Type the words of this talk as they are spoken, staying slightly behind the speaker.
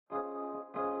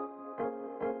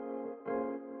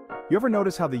You ever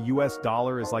notice how the US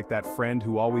dollar is like that friend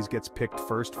who always gets picked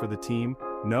first for the team?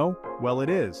 No? Well, it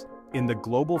is. In the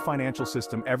global financial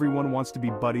system, everyone wants to be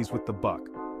buddies with the buck.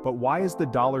 But why is the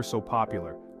dollar so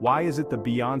popular? Why is it the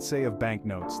Beyoncé of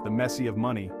banknotes, the Messi of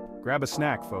money? Grab a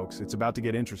snack, folks, it's about to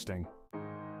get interesting.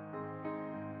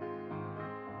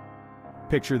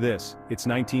 Picture this, it's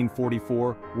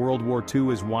 1944, World War II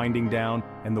is winding down,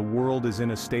 and the world is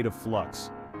in a state of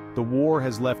flux. The war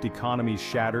has left economies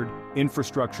shattered,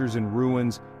 infrastructures in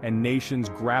ruins, and nations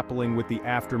grappling with the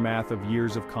aftermath of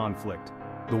years of conflict.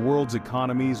 The world's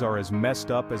economies are as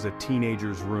messed up as a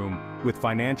teenager's room, with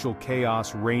financial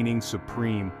chaos reigning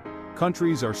supreme.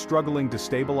 Countries are struggling to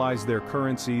stabilize their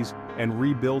currencies and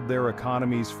rebuild their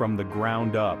economies from the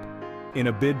ground up. In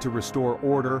a bid to restore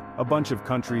order, a bunch of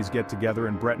countries get together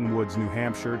in Bretton Woods, New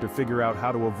Hampshire to figure out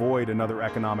how to avoid another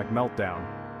economic meltdown.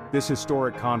 This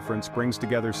historic conference brings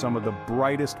together some of the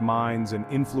brightest minds and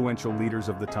influential leaders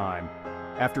of the time.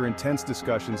 After intense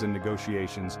discussions and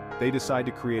negotiations, they decide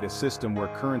to create a system where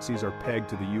currencies are pegged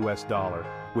to the US dollar,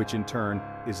 which in turn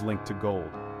is linked to gold.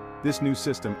 This new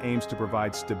system aims to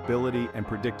provide stability and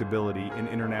predictability in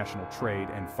international trade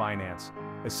and finance.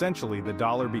 Essentially, the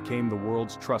dollar became the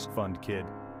world's trust fund kid.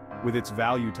 With its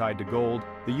value tied to gold,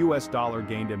 the US dollar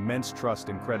gained immense trust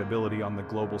and credibility on the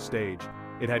global stage.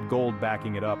 It had gold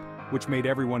backing it up, which made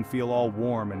everyone feel all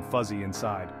warm and fuzzy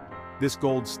inside. This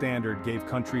gold standard gave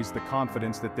countries the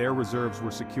confidence that their reserves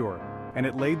were secure, and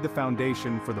it laid the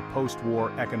foundation for the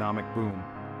post-war economic boom.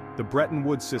 The Bretton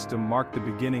Woods system marked the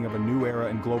beginning of a new era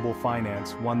in global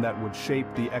finance, one that would shape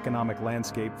the economic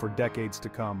landscape for decades to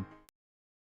come.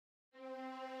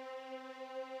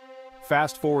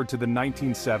 Fast forward to the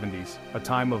 1970s, a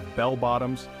time of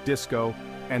bell-bottoms, disco,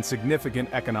 and significant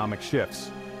economic shifts.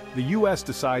 The US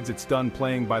decides it's done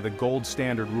playing by the gold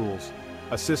standard rules,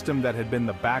 a system that had been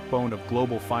the backbone of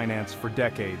global finance for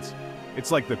decades.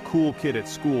 It's like the cool kid at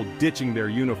school ditching their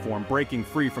uniform, breaking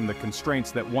free from the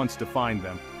constraints that once defined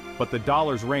them. But the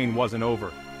dollar's reign wasn't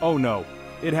over. Oh no,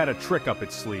 it had a trick up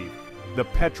its sleeve. The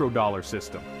petrodollar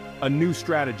system, a new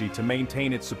strategy to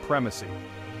maintain its supremacy.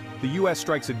 The US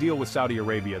strikes a deal with Saudi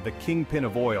Arabia, the kingpin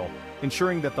of oil,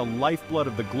 ensuring that the lifeblood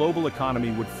of the global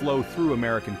economy would flow through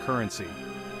American currency.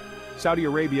 Saudi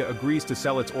Arabia agrees to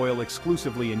sell its oil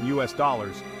exclusively in US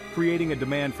dollars, creating a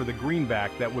demand for the greenback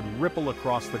that would ripple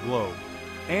across the globe.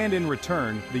 And in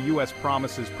return, the US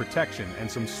promises protection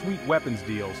and some sweet weapons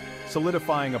deals,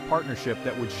 solidifying a partnership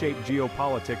that would shape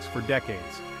geopolitics for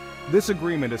decades. This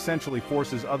agreement essentially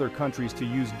forces other countries to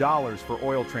use dollars for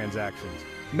oil transactions,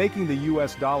 making the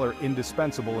US dollar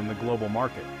indispensable in the global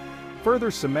market.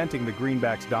 Further cementing the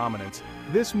greenback's dominance,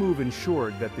 this move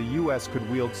ensured that the US could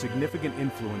wield significant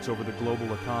influence over the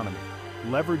global economy,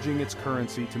 leveraging its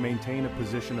currency to maintain a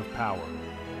position of power.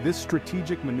 This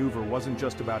strategic maneuver wasn't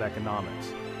just about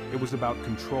economics. It was about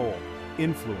control,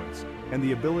 influence, and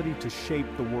the ability to shape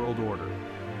the world order.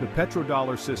 The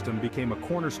petrodollar system became a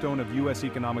cornerstone of US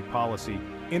economic policy,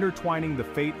 intertwining the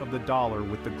fate of the dollar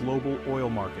with the global oil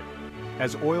market.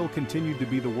 As oil continued to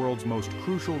be the world's most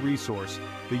crucial resource,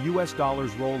 the US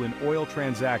dollar's role in oil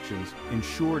transactions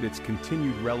ensured its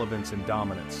continued relevance and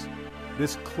dominance.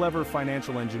 This clever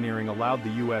financial engineering allowed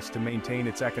the US to maintain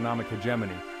its economic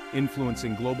hegemony,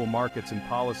 influencing global markets and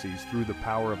policies through the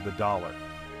power of the dollar.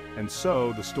 And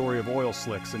so, the story of oil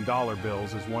slicks and dollar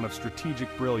bills is one of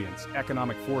strategic brilliance,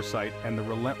 economic foresight, and the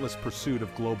relentless pursuit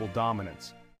of global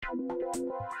dominance.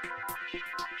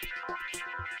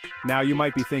 Now you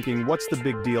might be thinking, what's the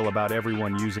big deal about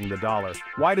everyone using the dollar?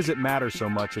 Why does it matter so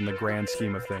much in the grand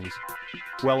scheme of things?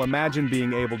 Well, imagine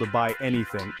being able to buy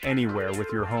anything, anywhere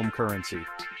with your home currency.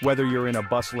 Whether you're in a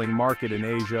bustling market in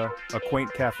Asia, a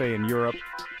quaint cafe in Europe,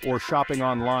 or shopping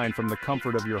online from the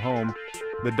comfort of your home,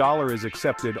 the dollar is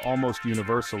accepted almost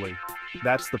universally.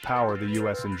 That's the power the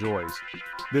US enjoys.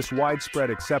 This widespread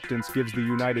acceptance gives the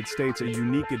United States a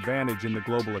unique advantage in the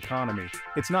global economy.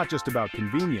 It's not just about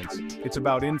convenience, it's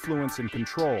about influence and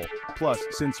control. Plus,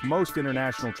 since most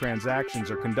international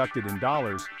transactions are conducted in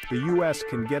dollars, the US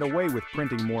can get away with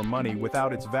printing more money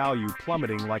without its value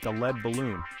plummeting like a lead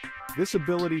balloon. This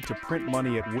ability to print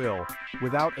money at will,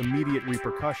 without immediate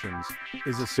repercussions,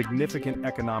 is a significant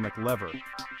economic lever.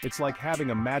 It's like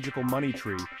having a magical money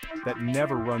tree that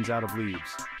never runs out of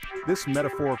leaves. This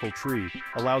metaphorical tree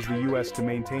allows the US to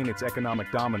maintain its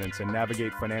economic dominance and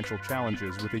navigate financial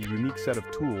challenges with a unique set of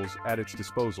tools at its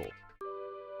disposal.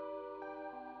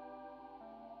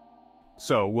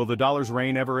 So, will the dollar's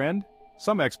reign ever end?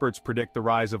 Some experts predict the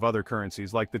rise of other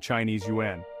currencies like the Chinese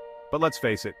yuan. But let's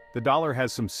face it, the dollar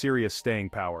has some serious staying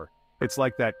power. It's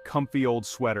like that comfy old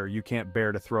sweater you can't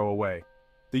bear to throw away.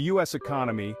 The US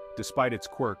economy, despite its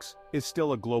quirks, is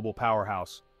still a global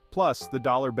powerhouse. Plus, the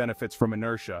dollar benefits from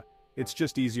inertia. It's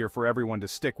just easier for everyone to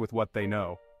stick with what they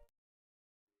know.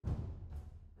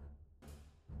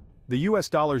 The US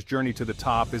dollar's journey to the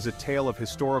top is a tale of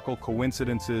historical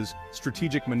coincidences,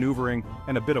 strategic maneuvering,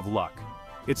 and a bit of luck.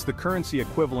 It's the currency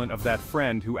equivalent of that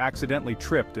friend who accidentally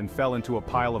tripped and fell into a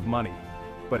pile of money.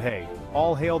 But hey,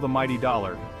 all hail the mighty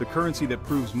dollar, the currency that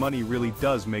proves money really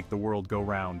does make the world go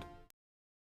round.